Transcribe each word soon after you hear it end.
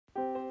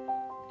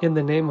In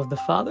the name of the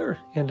Father,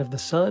 and of the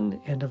Son,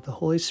 and of the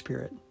Holy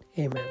Spirit.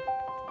 Amen.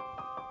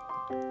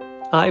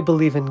 I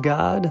believe in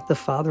God, the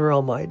Father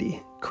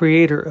Almighty,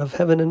 creator of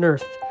heaven and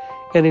earth,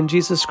 and in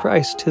Jesus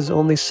Christ, his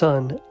only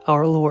Son,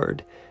 our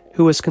Lord,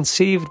 who was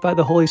conceived by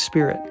the Holy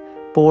Spirit,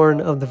 born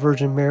of the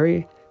Virgin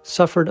Mary,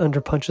 suffered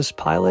under Pontius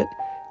Pilate,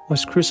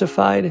 was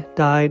crucified,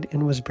 died,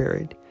 and was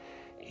buried.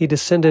 He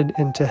descended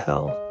into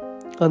hell.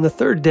 On the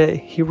third day,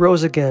 he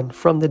rose again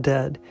from the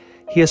dead.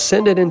 He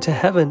ascended into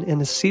heaven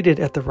and is seated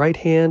at the right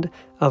hand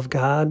of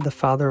God the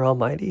Father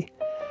Almighty.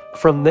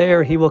 From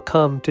there he will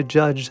come to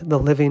judge the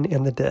living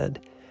and the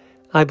dead.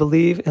 I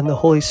believe in the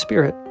Holy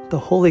Spirit, the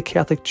Holy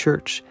Catholic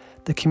Church,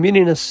 the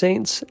communion of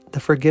saints,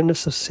 the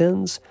forgiveness of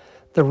sins,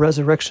 the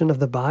resurrection of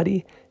the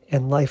body,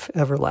 and life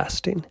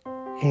everlasting.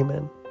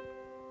 Amen.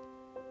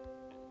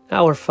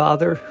 Our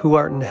Father, who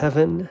art in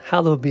heaven,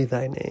 hallowed be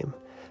thy name.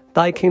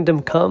 Thy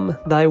kingdom come,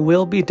 thy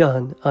will be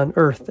done, on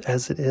earth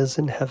as it is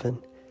in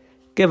heaven.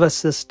 Give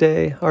us this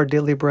day our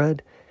daily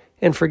bread,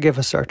 and forgive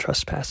us our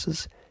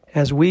trespasses,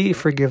 as we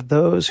forgive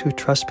those who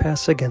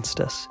trespass against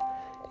us.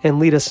 And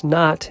lead us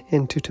not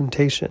into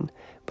temptation,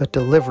 but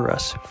deliver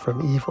us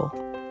from evil.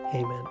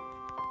 Amen.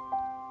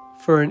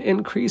 For an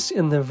increase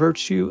in the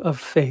virtue of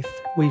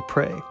faith, we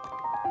pray.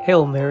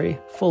 Hail Mary,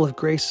 full of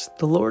grace,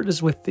 the Lord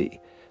is with thee.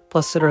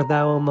 Blessed art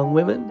thou among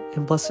women,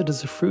 and blessed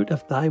is the fruit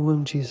of thy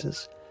womb,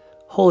 Jesus.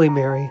 Holy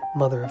Mary,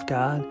 Mother of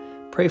God,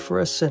 pray for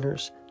us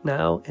sinners,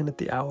 now and at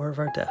the hour of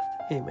our death.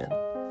 Amen.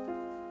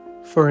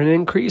 For an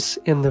increase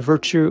in the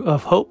virtue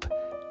of hope,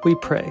 we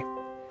pray.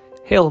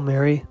 Hail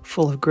Mary,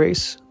 full of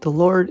grace, the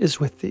Lord is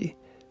with thee.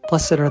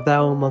 Blessed art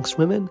thou amongst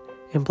women,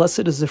 and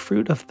blessed is the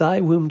fruit of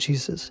thy womb,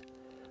 Jesus.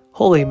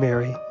 Holy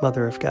Mary,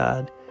 Mother of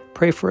God,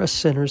 pray for us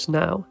sinners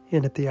now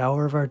and at the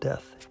hour of our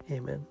death.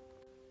 Amen.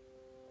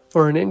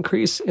 For an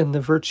increase in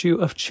the virtue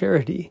of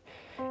charity,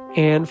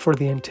 and for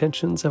the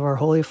intentions of our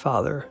Holy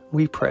Father,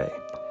 we pray.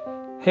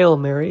 Hail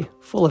Mary,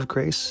 full of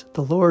grace,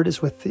 the Lord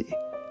is with thee.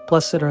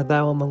 Blessed art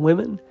thou among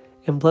women,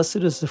 and blessed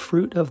is the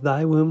fruit of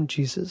thy womb,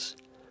 Jesus.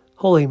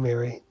 Holy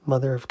Mary,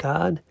 Mother of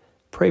God,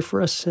 pray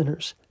for us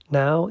sinners,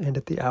 now and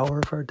at the hour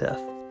of our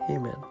death.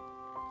 Amen.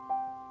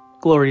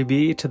 Glory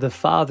be to the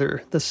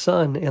Father, the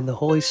Son, and the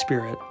Holy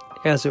Spirit,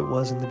 as it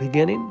was in the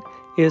beginning,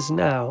 is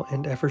now,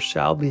 and ever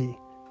shall be,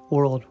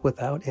 world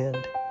without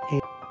end.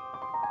 Amen.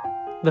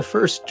 The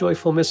first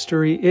joyful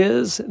mystery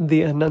is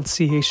the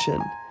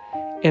Annunciation.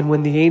 And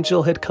when the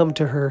angel had come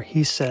to her,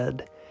 he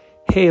said,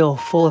 Hail,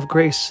 full of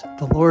grace,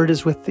 the Lord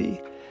is with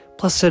thee.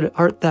 Blessed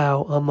art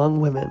thou among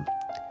women.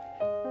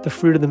 The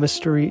fruit of the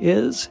mystery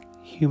is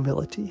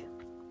humility.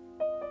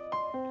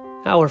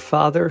 Our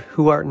Father,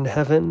 who art in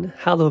heaven,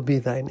 hallowed be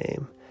thy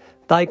name.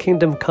 Thy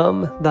kingdom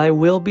come, thy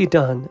will be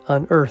done,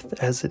 on earth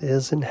as it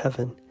is in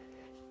heaven.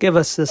 Give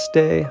us this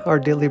day our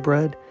daily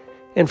bread,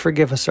 and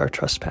forgive us our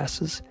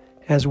trespasses,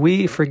 as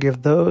we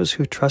forgive those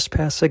who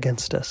trespass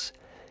against us.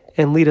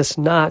 And lead us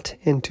not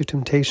into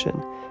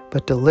temptation,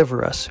 but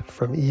deliver us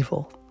from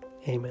evil.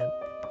 Amen.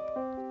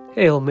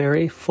 Hail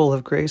Mary, full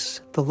of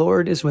grace, the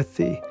Lord is with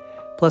thee.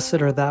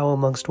 Blessed art thou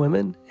amongst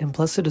women, and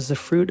blessed is the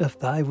fruit of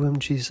thy womb,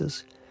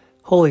 Jesus.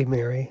 Holy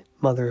Mary,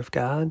 Mother of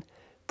God,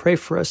 pray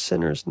for us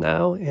sinners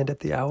now and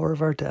at the hour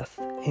of our death.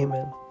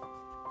 Amen.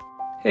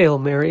 Hail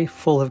Mary,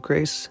 full of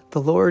grace,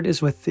 the Lord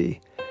is with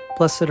thee.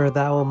 Blessed art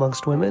thou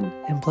amongst women,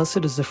 and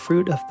blessed is the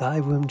fruit of thy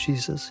womb,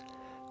 Jesus.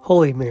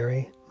 Holy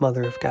Mary,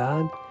 Mother of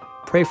God,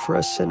 pray for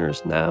us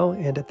sinners now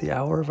and at the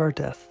hour of our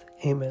death.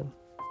 Amen.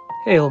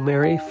 Hail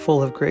Mary,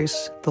 full of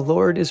grace, the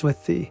Lord is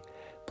with thee.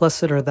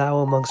 Blessed art thou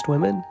amongst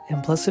women,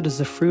 and blessed is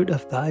the fruit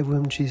of thy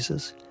womb,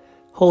 Jesus.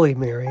 Holy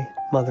Mary,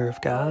 Mother of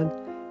God,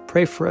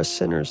 pray for us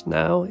sinners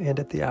now and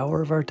at the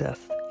hour of our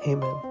death.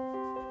 Amen.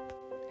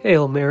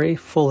 Hail Mary,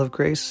 full of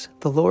grace,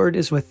 the Lord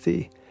is with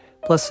thee.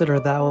 Blessed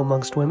art thou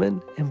amongst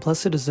women, and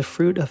blessed is the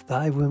fruit of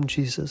thy womb,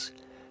 Jesus.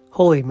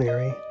 Holy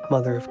Mary,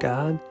 Mother of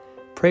God,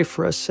 pray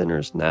for us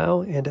sinners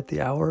now and at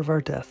the hour of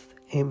our death.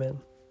 Amen.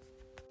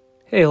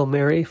 Hail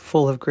Mary,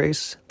 full of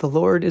grace, the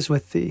Lord is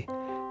with thee.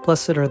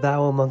 Blessed art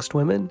thou amongst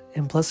women,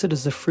 and blessed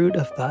is the fruit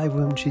of thy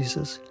womb,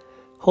 Jesus.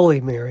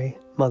 Holy Mary,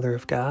 Mother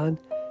of God,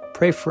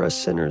 pray for us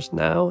sinners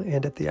now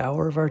and at the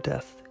hour of our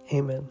death.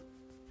 Amen.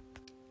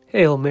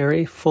 Hail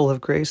Mary, full of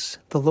grace,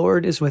 the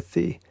Lord is with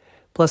thee.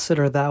 Blessed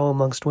art thou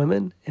amongst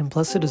women, and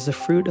blessed is the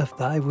fruit of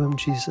thy womb,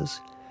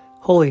 Jesus.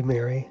 Holy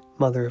Mary,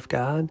 Mother of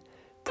God,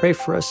 pray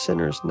for us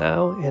sinners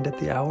now and at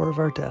the hour of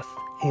our death.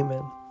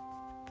 Amen.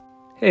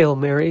 Hail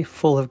Mary,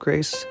 full of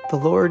grace, the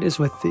Lord is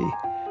with thee.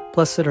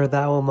 Blessed art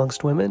thou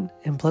amongst women,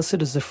 and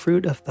blessed is the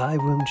fruit of thy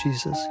womb,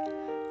 Jesus.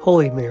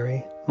 Holy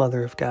Mary,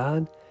 Mother of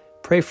God,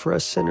 pray for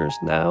us sinners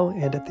now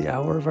and at the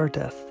hour of our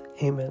death.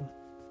 Amen.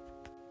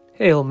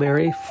 Hail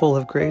Mary, full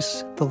of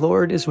grace, the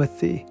Lord is with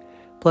thee.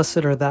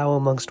 Blessed art thou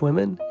amongst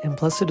women, and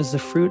blessed is the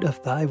fruit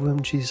of thy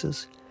womb,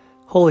 Jesus.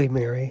 Holy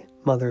Mary,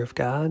 Mother of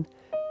God,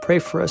 pray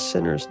for us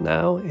sinners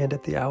now and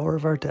at the hour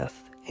of our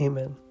death.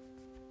 Amen.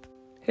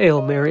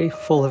 Hail Mary,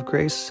 full of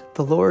grace,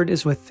 the Lord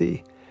is with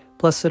thee.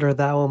 Blessed art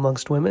thou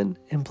amongst women,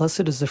 and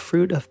blessed is the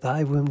fruit of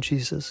thy womb,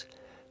 Jesus.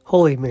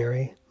 Holy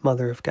Mary,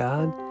 Mother of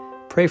God,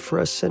 pray for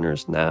us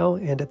sinners now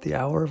and at the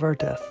hour of our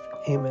death.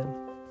 Amen.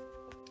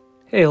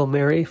 Hail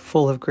Mary,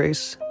 full of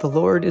grace, the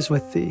Lord is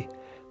with thee.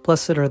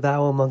 Blessed art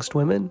thou amongst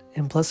women,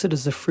 and blessed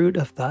is the fruit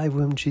of thy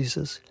womb,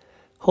 Jesus.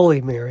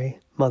 Holy Mary,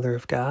 Mother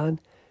of God,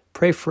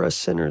 pray for us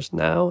sinners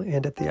now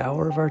and at the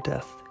hour of our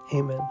death.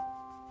 Amen.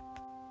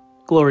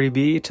 Glory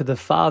be to the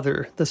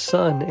Father, the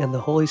Son, and the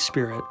Holy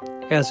Spirit,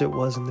 as it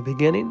was in the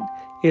beginning,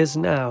 is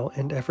now,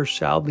 and ever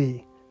shall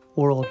be,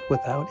 world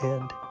without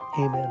end.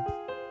 Amen.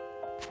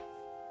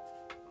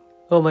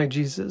 O my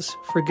Jesus,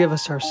 forgive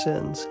us our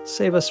sins,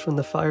 save us from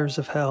the fires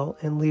of hell,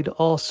 and lead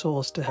all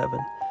souls to heaven,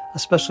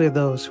 especially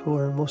those who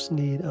are in most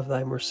need of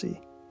thy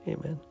mercy.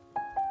 Amen.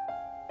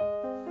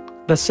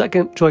 The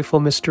second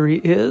joyful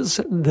mystery is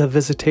the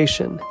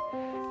Visitation.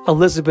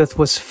 Elizabeth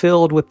was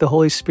filled with the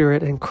Holy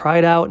Spirit and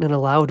cried out in a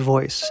loud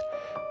voice,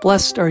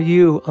 "Blessed are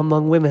you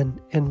among women,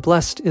 and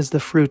blessed is the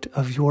fruit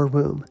of your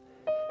womb."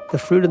 The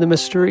fruit of the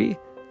mystery,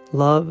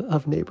 love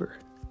of neighbor.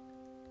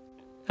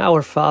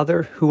 Our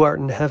Father, who art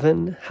in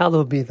heaven,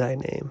 hallowed be thy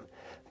name.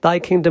 Thy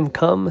kingdom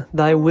come,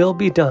 thy will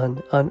be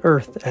done, on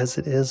earth as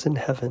it is in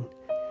heaven.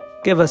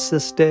 Give us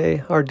this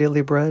day our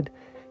daily bread,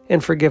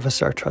 and forgive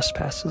us our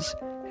trespasses,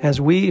 as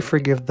we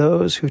forgive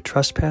those who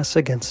trespass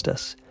against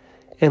us.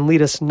 And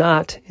lead us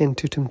not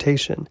into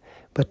temptation,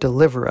 but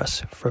deliver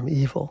us from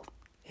evil.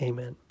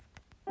 Amen.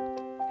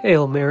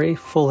 Hail Mary,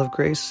 full of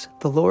grace,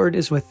 the Lord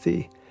is with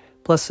thee.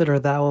 Blessed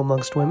art thou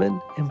amongst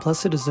women, and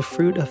blessed is the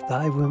fruit of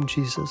thy womb,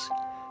 Jesus.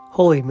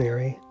 Holy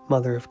Mary,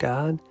 Mother of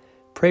God,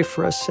 pray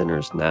for us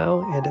sinners now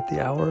and at the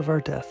hour of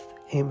our death.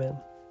 Amen.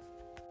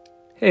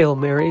 Hail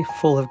Mary,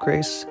 full of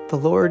grace, the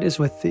Lord is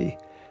with thee.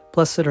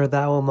 Blessed art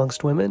thou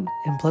amongst women,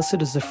 and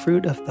blessed is the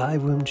fruit of thy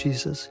womb,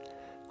 Jesus.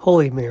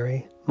 Holy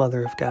Mary,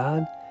 Mother of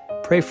God,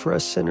 pray for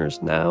us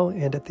sinners now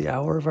and at the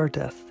hour of our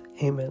death.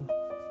 Amen.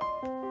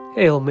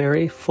 Hail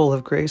Mary, full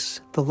of grace,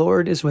 the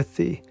Lord is with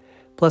thee.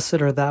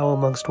 Blessed art thou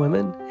amongst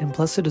women, and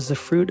blessed is the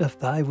fruit of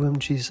thy womb,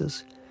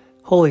 Jesus.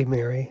 Holy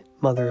Mary,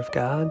 Mother of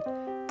God,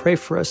 pray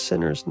for us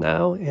sinners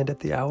now and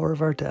at the hour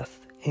of our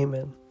death.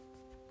 Amen.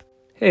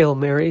 Hail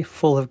Mary,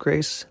 full of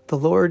grace, the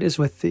Lord is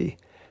with thee.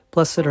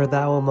 Blessed art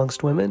thou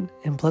amongst women,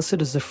 and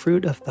blessed is the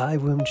fruit of thy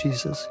womb,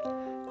 Jesus.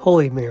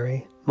 Holy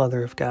Mary,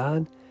 Mother of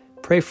God,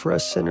 pray for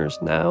us sinners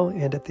now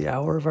and at the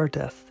hour of our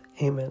death.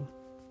 Amen.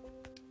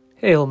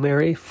 Hail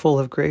Mary, full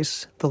of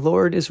grace, the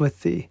Lord is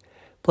with thee.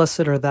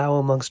 Blessed art thou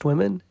amongst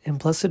women, and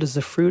blessed is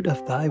the fruit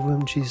of thy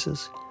womb,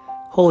 Jesus.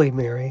 Holy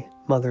Mary,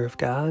 Mother of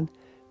God,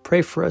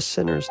 pray for us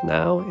sinners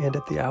now and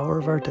at the hour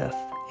of our death.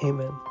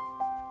 Amen.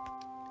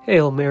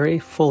 Hail Mary,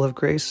 full of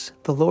grace,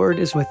 the Lord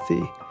is with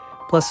thee.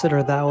 Blessed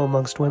art thou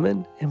amongst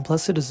women, and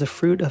blessed is the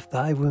fruit of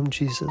thy womb,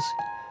 Jesus.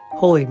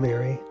 Holy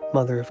Mary,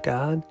 Mother of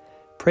God,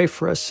 pray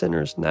for us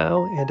sinners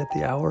now and at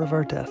the hour of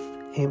our death.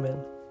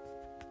 Amen.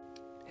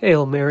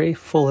 Hail Mary,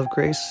 full of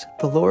grace,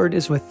 the Lord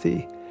is with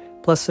thee.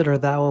 Blessed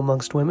art thou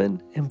amongst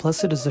women, and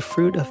blessed is the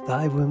fruit of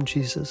thy womb,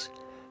 Jesus.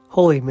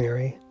 Holy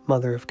Mary,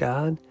 Mother of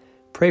God,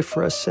 pray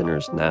for us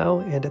sinners now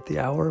and at the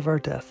hour of our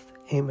death.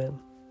 Amen.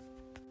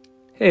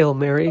 Hail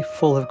Mary,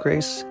 full of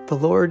grace, the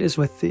Lord is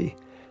with thee.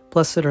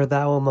 Blessed art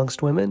thou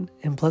amongst women,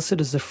 and blessed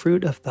is the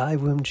fruit of thy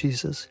womb,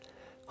 Jesus.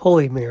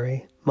 Holy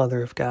Mary,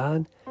 Mother of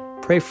God,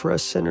 pray for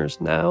us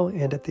sinners now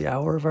and at the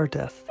hour of our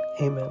death.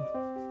 Amen.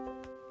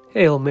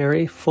 Hail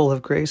Mary, full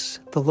of grace,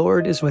 the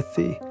Lord is with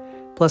thee.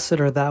 Blessed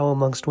art thou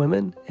amongst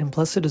women, and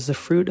blessed is the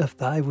fruit of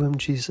thy womb,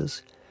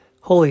 Jesus.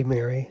 Holy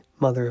Mary,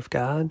 Mother of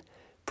God,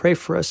 pray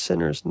for us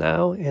sinners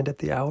now and at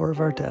the hour of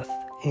our death.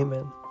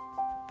 Amen.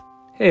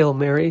 Hail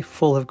Mary,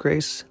 full of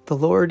grace, the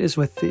Lord is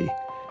with thee.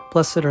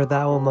 Blessed art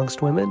thou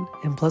amongst women,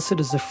 and blessed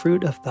is the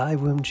fruit of thy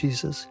womb,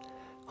 Jesus.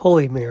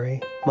 Holy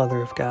Mary,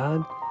 Mother of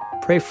God,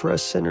 pray for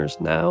us sinners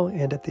now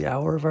and at the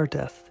hour of our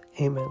death.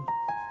 Amen.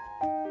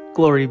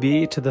 Glory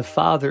be to the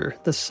Father,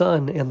 the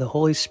Son, and the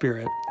Holy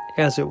Spirit,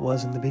 as it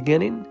was in the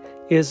beginning,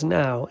 is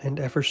now, and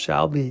ever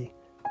shall be,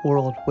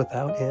 world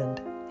without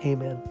end.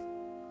 Amen.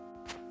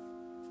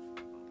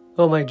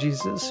 O my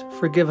Jesus,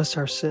 forgive us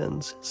our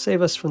sins,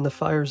 save us from the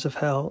fires of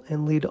hell,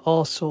 and lead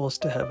all souls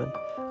to heaven,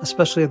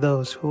 especially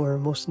those who are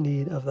in most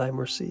need of thy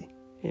mercy.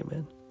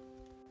 Amen.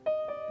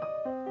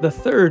 The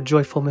third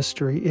joyful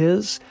mystery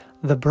is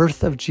the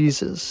birth of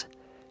Jesus.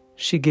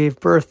 She gave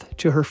birth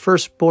to her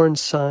firstborn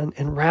son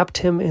and wrapped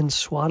him in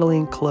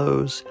swaddling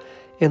clothes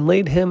and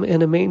laid him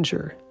in a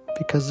manger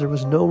because there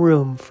was no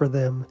room for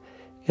them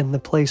in the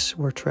place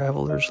where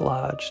travelers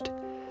lodged.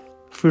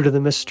 Fruit of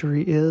the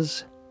mystery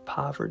is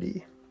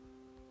poverty.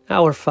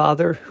 Our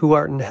Father, who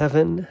art in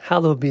heaven,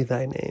 hallowed be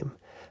thy name.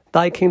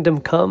 Thy kingdom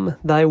come,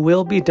 thy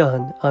will be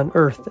done on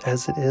earth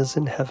as it is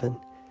in heaven.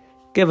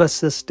 Give us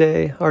this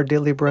day our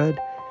daily bread,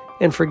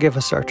 and forgive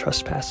us our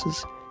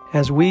trespasses,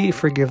 as we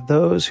forgive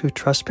those who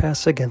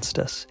trespass against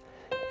us.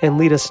 And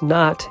lead us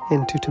not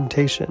into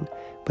temptation,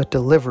 but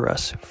deliver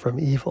us from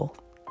evil.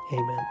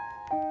 Amen.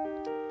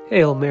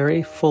 Hail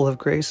Mary, full of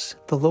grace,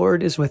 the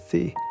Lord is with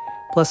thee.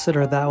 Blessed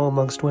art thou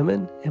amongst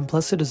women, and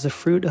blessed is the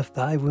fruit of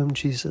thy womb,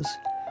 Jesus.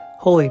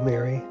 Holy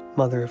Mary,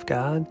 Mother of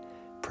God,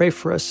 pray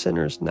for us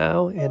sinners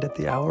now and at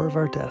the hour of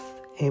our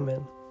death.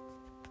 Amen.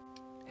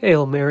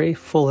 Hail Mary,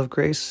 full of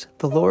grace,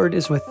 the Lord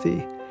is with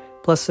thee.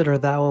 Blessed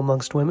art thou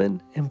amongst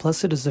women, and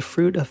blessed is the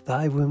fruit of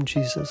thy womb,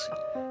 Jesus.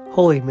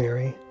 Holy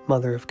Mary,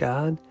 Mother of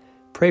God,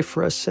 pray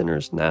for us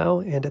sinners now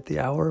and at the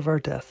hour of our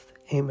death.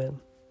 Amen.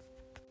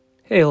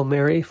 Hail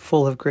Mary,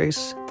 full of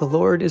grace, the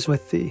Lord is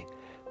with thee.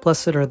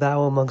 Blessed art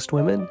thou amongst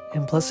women,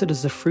 and blessed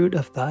is the fruit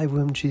of thy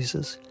womb,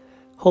 Jesus.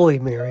 Holy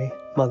Mary,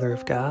 Mother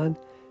of God,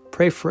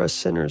 pray for us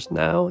sinners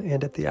now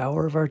and at the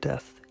hour of our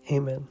death.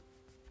 Amen.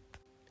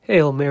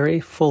 Hail Mary,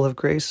 full of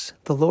grace,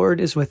 the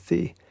Lord is with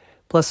thee.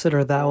 Blessed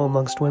art thou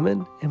amongst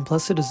women, and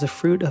blessed is the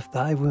fruit of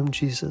thy womb,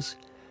 Jesus.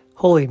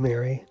 Holy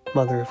Mary,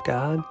 Mother of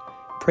God,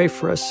 pray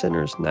for us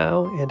sinners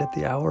now and at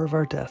the hour of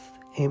our death.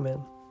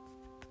 Amen.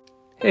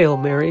 Hail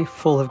Mary,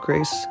 full of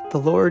grace, the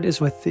Lord is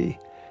with thee.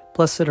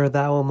 Blessed art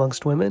thou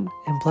amongst women,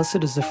 and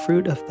blessed is the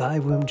fruit of thy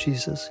womb,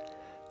 Jesus.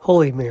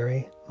 Holy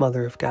Mary,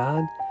 Mother of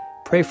God,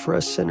 pray for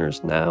us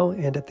sinners now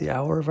and at the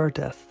hour of our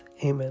death.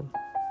 Amen.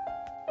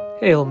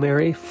 Hail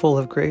Mary, full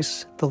of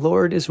grace, the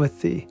Lord is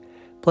with thee.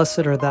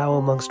 Blessed art thou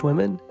amongst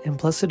women, and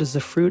blessed is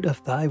the fruit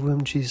of thy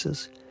womb,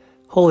 Jesus.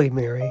 Holy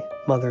Mary,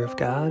 Mother of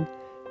God,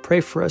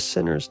 pray for us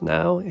sinners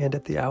now and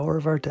at the hour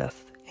of our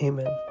death.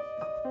 Amen.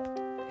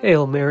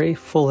 Hail Mary,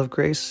 full of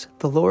grace,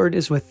 the Lord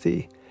is with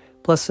thee.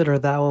 Blessed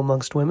art thou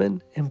amongst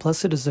women, and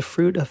blessed is the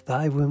fruit of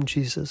thy womb,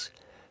 Jesus.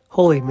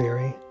 Holy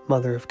Mary,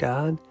 Mother of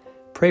God,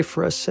 pray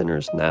for us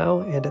sinners now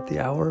and at the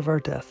hour of our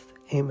death.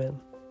 Amen.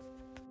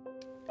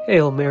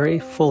 Hail Mary,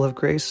 full of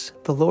grace,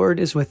 the Lord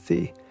is with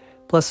thee.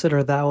 Blessed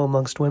art thou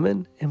amongst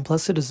women, and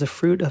blessed is the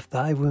fruit of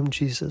thy womb,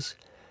 Jesus.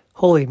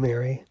 Holy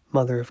Mary,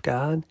 Mother of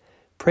God,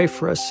 pray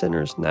for us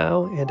sinners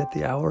now and at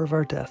the hour of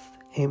our death.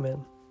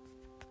 Amen.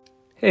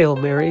 Hail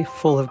Mary,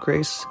 full of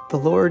grace, the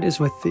Lord is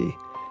with thee.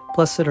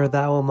 Blessed art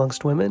thou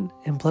amongst women,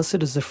 and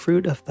blessed is the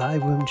fruit of thy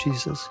womb,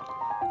 Jesus.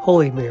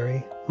 Holy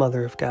Mary,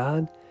 Mother of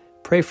God,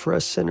 pray for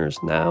us sinners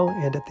now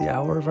and at the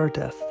hour of our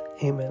death.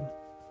 Amen.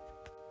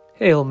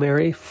 Hail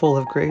Mary, full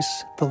of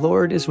grace, the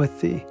Lord is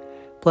with thee.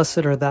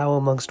 Blessed art thou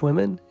amongst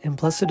women, and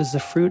blessed is the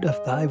fruit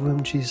of thy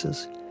womb,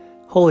 Jesus.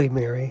 Holy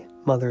Mary,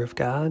 Mother of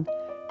God,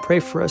 pray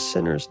for us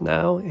sinners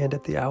now and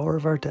at the hour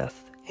of our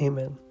death.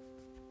 Amen.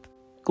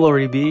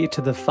 Glory be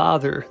to the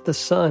Father, the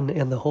Son,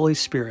 and the Holy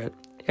Spirit,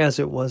 as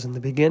it was in the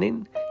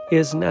beginning,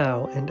 is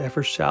now, and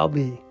ever shall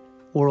be,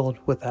 world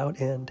without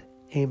end.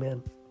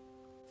 Amen.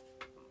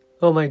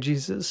 O my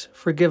Jesus,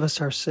 forgive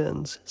us our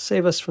sins,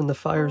 save us from the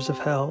fires of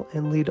hell,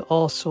 and lead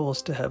all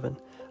souls to heaven,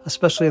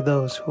 especially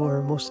those who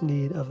are in most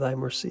need of thy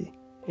mercy.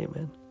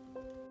 Amen.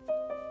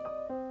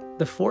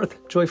 The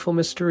fourth joyful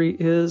mystery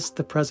is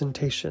the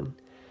presentation.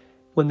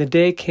 When the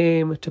day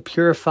came to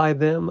purify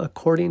them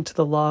according to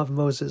the law of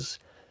Moses,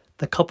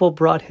 the couple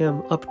brought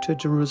him up to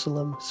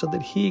Jerusalem so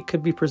that he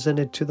could be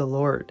presented to the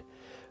Lord.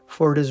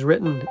 For it is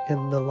written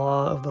in the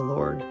law of the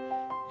Lord,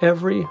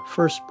 every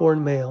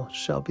firstborn male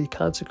shall be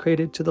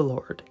consecrated to the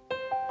Lord.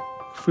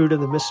 Fruit of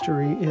the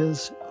mystery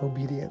is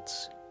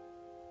obedience.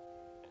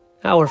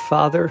 Our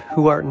Father,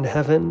 who art in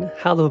heaven,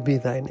 hallowed be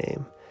thy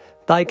name.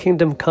 Thy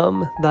kingdom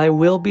come, thy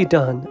will be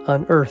done,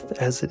 on earth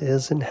as it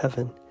is in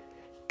heaven.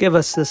 Give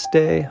us this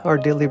day our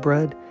daily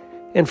bread,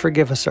 and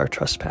forgive us our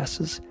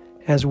trespasses,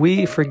 as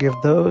we forgive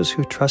those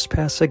who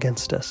trespass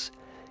against us.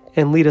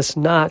 And lead us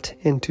not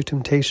into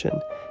temptation,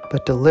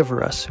 but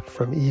deliver us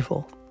from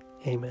evil.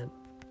 Amen.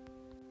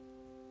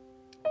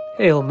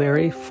 Hail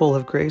Mary, full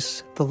of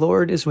grace, the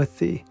Lord is with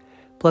thee.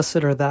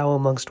 Blessed art thou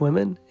amongst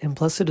women, and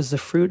blessed is the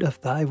fruit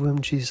of thy womb,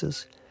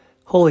 Jesus.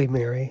 Holy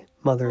Mary,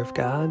 Mother of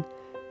God,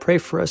 pray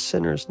for us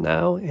sinners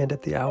now and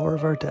at the hour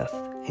of our death.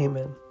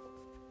 Amen.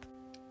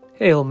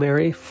 Hail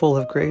Mary, full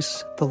of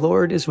grace, the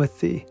Lord is with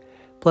thee.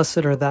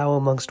 Blessed art thou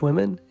amongst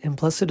women, and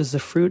blessed is the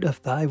fruit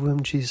of thy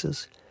womb,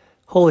 Jesus.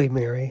 Holy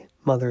Mary,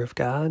 Mother of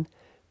God,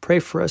 pray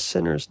for us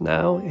sinners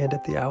now and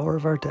at the hour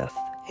of our death.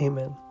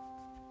 Amen.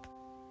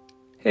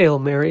 Hail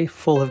Mary,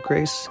 full of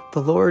grace,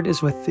 the Lord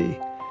is with thee.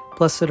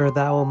 Blessed art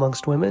thou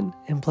amongst women,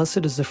 and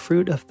blessed is the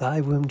fruit of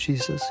thy womb,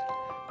 Jesus.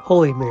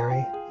 Holy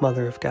Mary,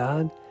 Mother of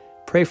God,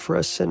 pray for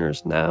us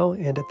sinners now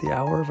and at the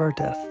hour of our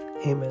death.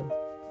 Amen.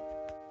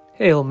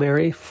 Hail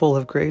Mary, full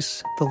of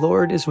grace, the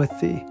Lord is with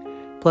thee.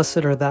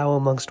 Blessed art thou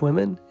amongst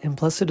women, and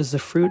blessed is the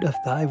fruit of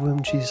thy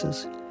womb,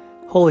 Jesus.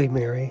 Holy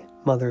Mary,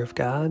 Mother of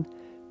God,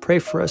 pray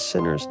for us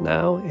sinners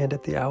now and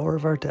at the hour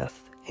of our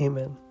death.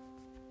 Amen.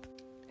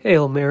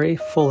 Hail Mary,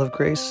 full of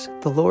grace,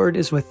 the Lord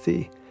is with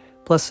thee.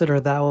 Blessed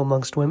art thou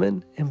amongst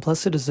women, and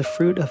blessed is the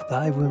fruit of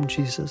thy womb,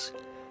 Jesus.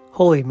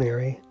 Holy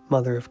Mary,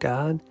 Mother of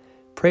God,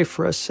 pray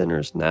for us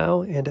sinners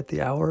now and at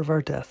the hour of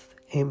our death.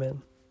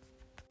 Amen.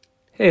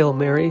 Hail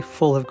Mary,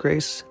 full of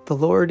grace, the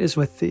Lord is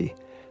with thee.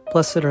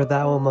 Blessed art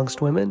thou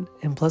amongst women,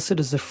 and blessed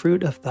is the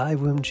fruit of thy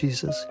womb,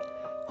 Jesus.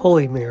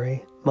 Holy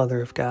Mary,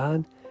 Mother of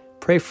God,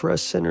 pray for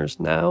us sinners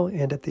now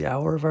and at the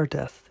hour of our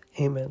death.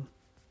 Amen.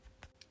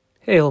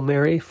 Hail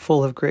Mary,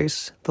 full of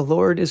grace, the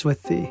Lord is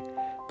with thee.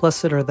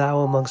 Blessed art thou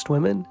amongst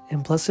women,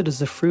 and blessed is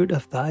the fruit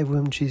of thy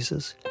womb,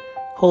 Jesus.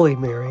 Holy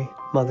Mary,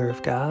 Mother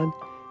of God,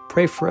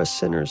 pray for us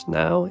sinners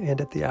now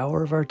and at the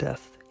hour of our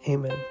death.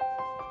 Amen.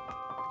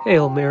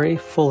 Hail Mary,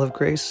 full of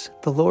grace,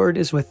 the Lord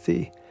is with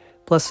thee.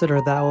 Blessed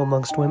art thou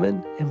amongst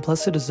women, and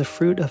blessed is the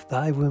fruit of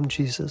thy womb,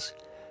 Jesus.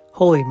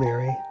 Holy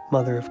Mary,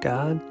 Mother of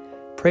God,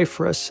 pray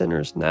for us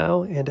sinners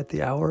now and at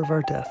the hour of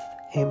our death.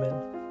 Amen.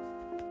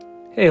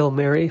 Hail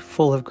Mary,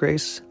 full of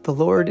grace, the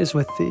Lord is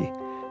with thee.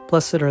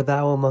 Blessed art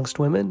thou amongst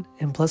women,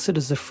 and blessed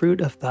is the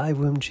fruit of thy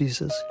womb,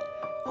 Jesus.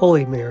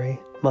 Holy Mary,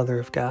 Mother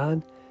of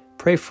God,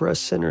 pray for us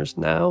sinners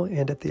now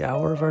and at the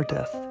hour of our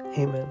death.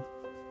 Amen.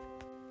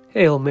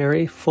 Hail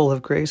Mary, full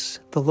of grace,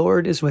 the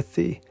Lord is with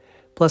thee.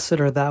 Blessed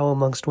art thou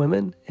amongst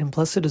women, and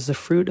blessed is the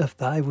fruit of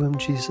thy womb,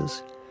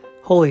 Jesus.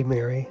 Holy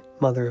Mary,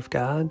 Mother of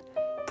God,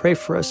 pray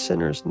for us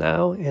sinners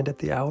now and at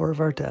the hour of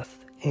our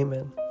death.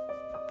 Amen.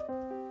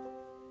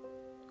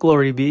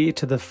 Glory be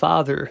to the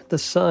Father, the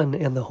Son,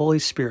 and the Holy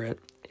Spirit,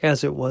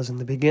 as it was in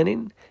the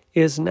beginning,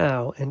 is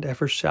now, and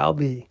ever shall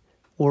be,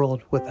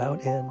 world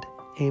without end.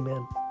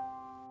 Amen.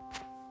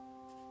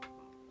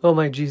 O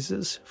my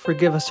Jesus,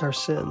 forgive us our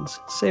sins,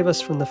 save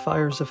us from the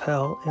fires of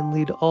hell, and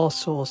lead all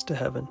souls to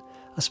heaven,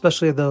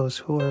 especially those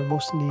who are in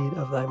most need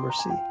of thy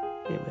mercy.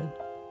 Amen.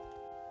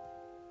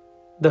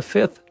 The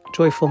fifth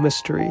joyful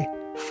mystery,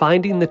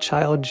 finding the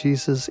child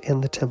Jesus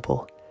in the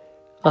temple.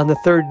 On the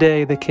third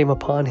day they came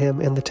upon him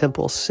in the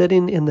temple,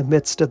 sitting in the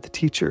midst of the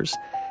teachers,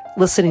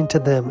 listening to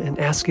them and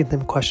asking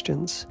them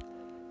questions.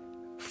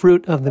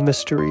 Fruit of the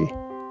mystery,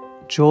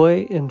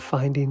 joy in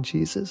finding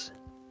Jesus.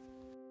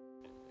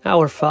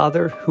 Our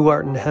Father, who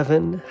art in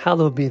heaven,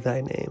 hallowed be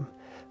thy name.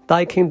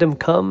 Thy kingdom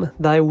come,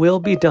 thy will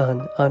be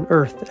done, on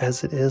earth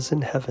as it is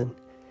in heaven.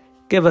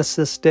 Give us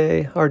this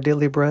day our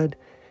daily bread,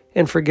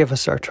 and forgive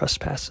us our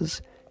trespasses,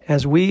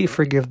 as we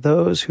forgive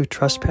those who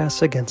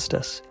trespass against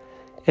us.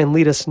 And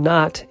lead us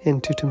not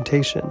into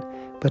temptation,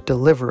 but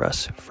deliver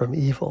us from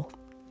evil.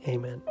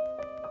 Amen.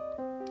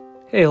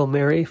 Hail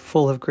Mary,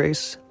 full of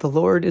grace, the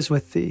Lord is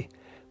with thee.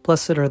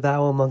 Blessed art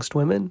thou amongst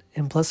women,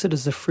 and blessed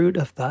is the fruit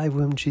of thy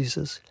womb,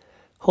 Jesus.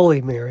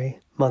 Holy Mary,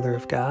 Mother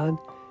of God,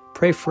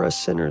 pray for us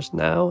sinners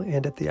now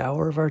and at the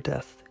hour of our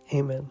death.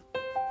 Amen.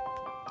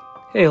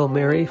 Hail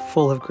Mary,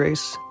 full of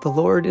grace, the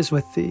Lord is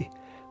with thee.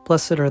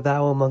 Blessed art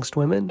thou amongst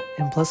women,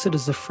 and blessed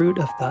is the fruit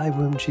of thy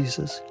womb,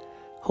 Jesus.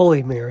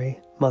 Holy Mary,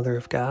 Mother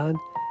of God,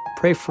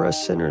 pray for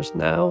us sinners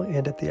now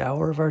and at the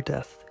hour of our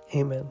death.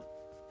 Amen.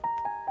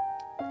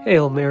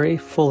 Hail Mary,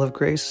 full of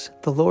grace,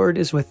 the Lord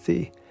is with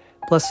thee.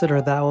 Blessed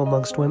art thou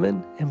amongst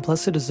women, and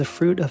blessed is the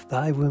fruit of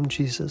thy womb,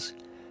 Jesus.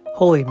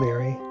 Holy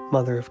Mary,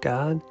 Mother of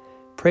God,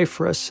 pray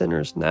for us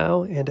sinners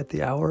now and at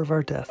the hour of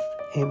our death.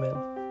 Amen.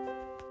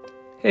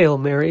 Hail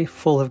Mary,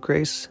 full of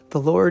grace, the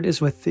Lord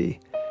is with thee.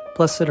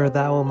 Blessed art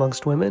thou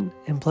amongst women,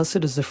 and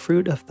blessed is the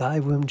fruit of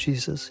thy womb,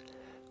 Jesus.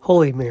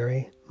 Holy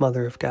Mary,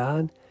 Mother of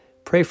God,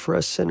 pray for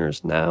us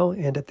sinners now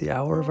and at the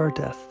hour of our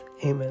death.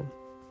 Amen.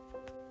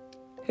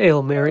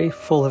 Hail Mary,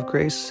 full of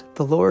grace,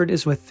 the Lord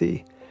is with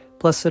thee.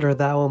 Blessed art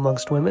thou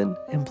amongst women,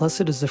 and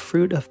blessed is the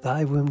fruit of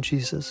thy womb,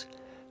 Jesus.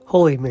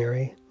 Holy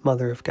Mary,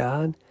 Mother of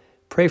God,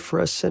 pray for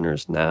us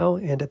sinners now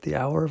and at the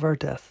hour of our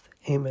death.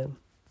 Amen.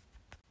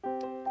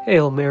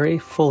 Hail Mary,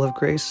 full of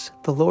grace,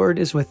 the Lord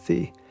is with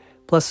thee.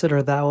 Blessed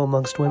art thou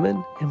amongst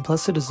women, and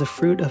blessed is the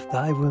fruit of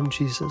thy womb,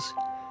 Jesus.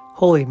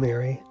 Holy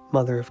Mary,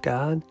 Mother of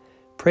God,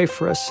 pray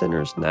for us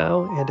sinners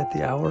now and at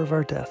the hour of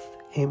our death.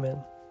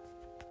 Amen.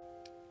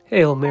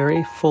 Hail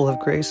Mary, full of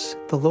grace,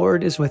 the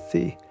Lord is with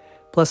thee.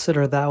 Blessed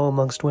art thou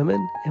amongst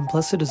women, and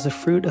blessed is the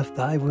fruit of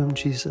thy womb,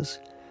 Jesus.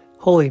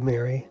 Holy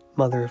Mary,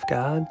 Mother of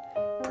God,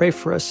 pray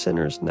for us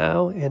sinners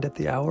now and at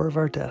the hour of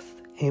our death.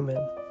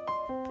 Amen.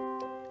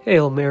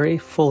 Hail Mary,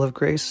 full of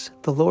grace,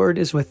 the Lord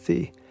is with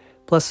thee.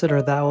 Blessed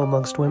art thou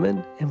amongst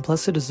women, and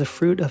blessed is the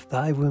fruit of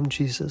thy womb,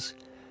 Jesus.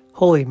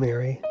 Holy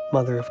Mary,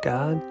 Mother of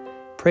God,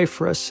 pray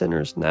for us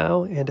sinners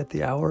now and at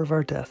the hour of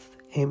our death.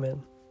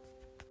 Amen.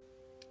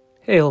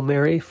 Hail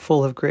Mary,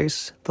 full of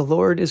grace, the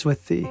Lord is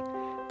with thee.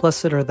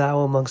 Blessed art thou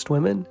amongst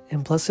women,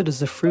 and blessed is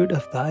the fruit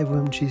of thy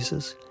womb,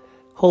 Jesus.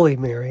 Holy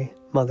Mary,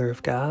 Mother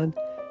of God,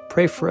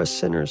 pray for us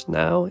sinners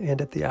now and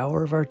at the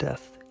hour of our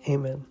death.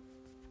 Amen.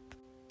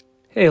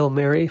 Hail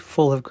Mary,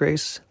 full of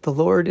grace, the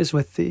Lord is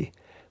with thee.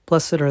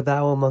 Blessed art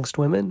thou amongst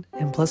women,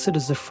 and blessed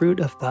is the fruit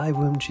of thy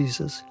womb,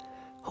 Jesus.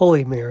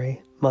 Holy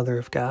Mary, Mother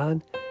of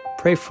God,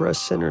 pray for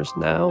us sinners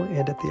now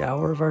and at the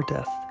hour of our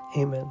death.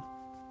 Amen.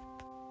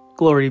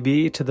 Glory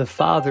be to the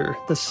Father,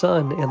 the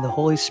Son, and the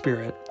Holy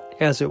Spirit,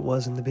 as it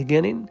was in the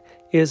beginning,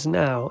 is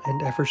now,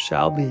 and ever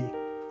shall be,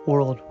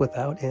 world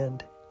without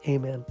end.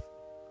 Amen.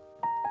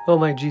 O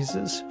my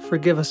Jesus,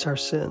 forgive us our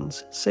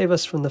sins, save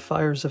us from the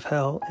fires of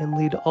hell, and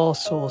lead all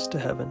souls to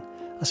heaven,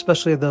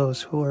 especially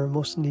those who are in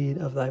most need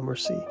of thy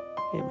mercy.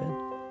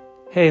 Amen.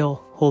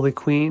 Hail, Holy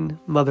Queen,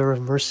 Mother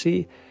of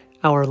Mercy,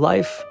 our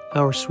life,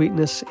 our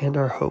sweetness, and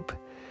our hope.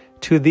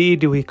 To thee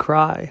do we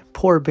cry,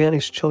 poor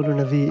banished children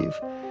of Eve.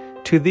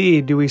 To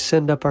thee do we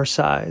send up our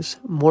sighs,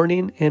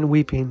 mourning and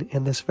weeping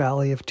in this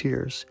valley of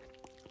tears.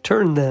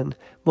 Turn then,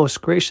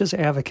 most gracious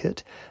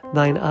Advocate,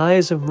 thine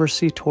eyes of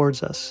mercy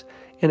towards us,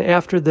 and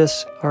after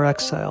this our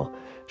exile,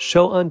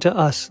 show unto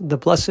us the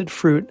blessed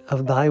fruit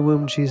of thy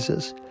womb,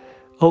 Jesus.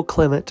 O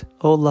clement,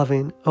 O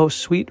loving, O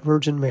sweet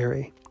Virgin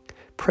Mary,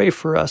 pray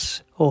for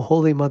us, O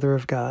Holy Mother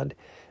of God,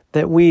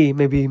 that we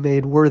may be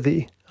made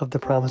worthy of the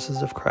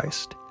promises of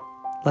Christ.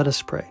 Let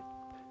us pray.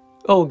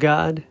 O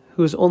God,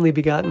 whose only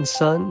begotten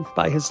Son,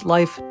 by his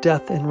life,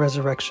 death, and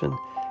resurrection,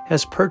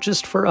 has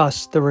purchased for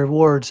us the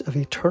rewards of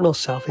eternal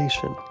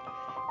salvation,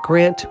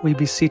 grant, we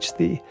beseech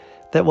thee,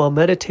 that while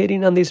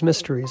meditating on these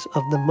mysteries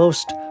of the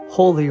most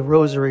holy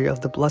Rosary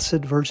of the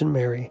Blessed Virgin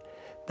Mary,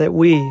 that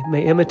we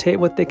may imitate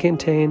what they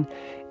contain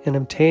and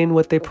obtain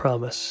what they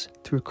promise,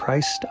 through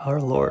Christ our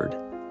Lord.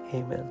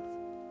 Amen.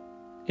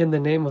 In the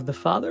name of the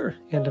Father,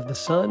 and of the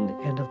Son,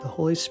 and of the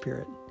Holy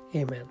Spirit.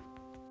 Amen.